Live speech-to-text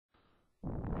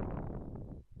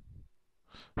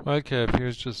Well, Kev,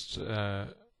 here's just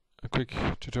a quick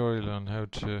tutorial on how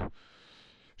to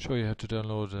show you how to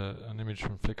download an image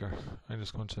from Flickr. I'm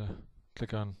just going to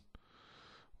click on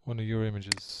one of your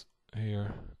images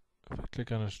here. If I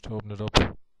click on it to open it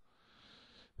up,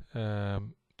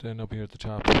 then up here at the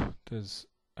top there's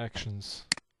actions.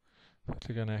 If I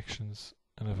click on actions,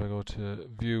 and if I go to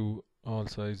view all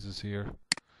sizes here,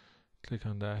 click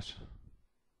on that,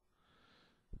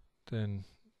 then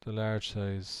the large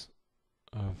size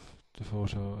of the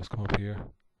photo has come up here.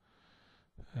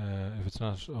 If it's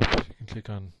not up, you can click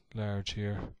on large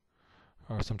here,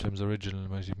 or sometimes original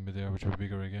might even be there, which will be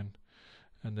bigger again.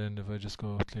 And then if I just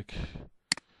go click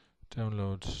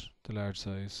download the large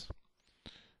size,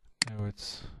 now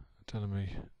it's telling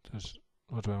me that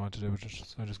what do I want to do with it.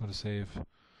 So I'm just going to save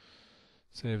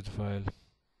the file,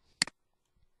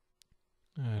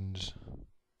 and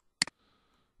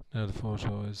now the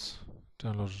photo is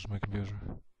downloaded to my computer.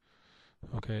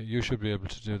 Okay, you should be able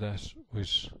to do that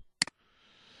with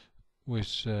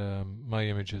my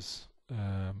images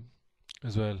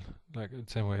as well, like the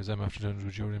same way as I'm after doing it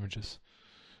with your images.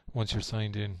 Once you're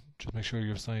signed in, just make sure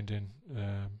you're signed in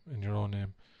your own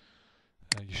name.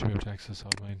 You should be able to access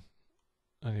all mine,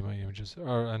 any of my images,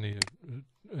 or any,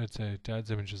 I'd say Dad's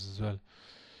images as well.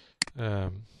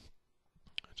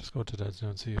 Just go to Dad's now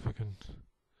and see if I can.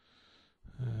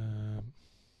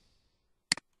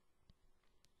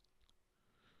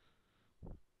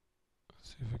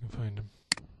 See if I can find him.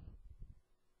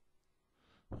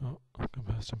 Oh, I've gone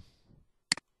past him.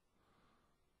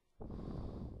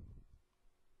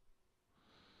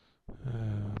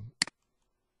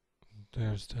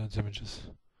 There's Dad's images.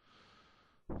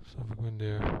 So if I go in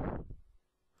there,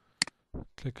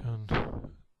 click on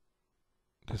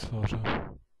this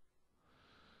photo,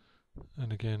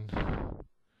 and again,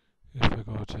 if I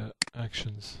go to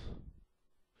actions,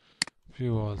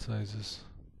 view all sizes,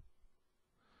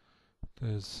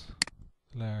 there's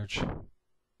large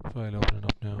file opening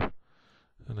up now,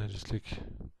 and I just click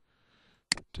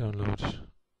download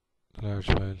the large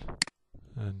file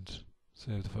and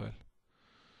save the file.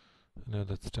 And now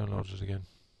that's downloaded again.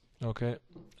 Okay,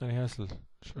 any hassle?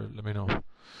 Sure, let me know.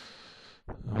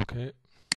 Okay.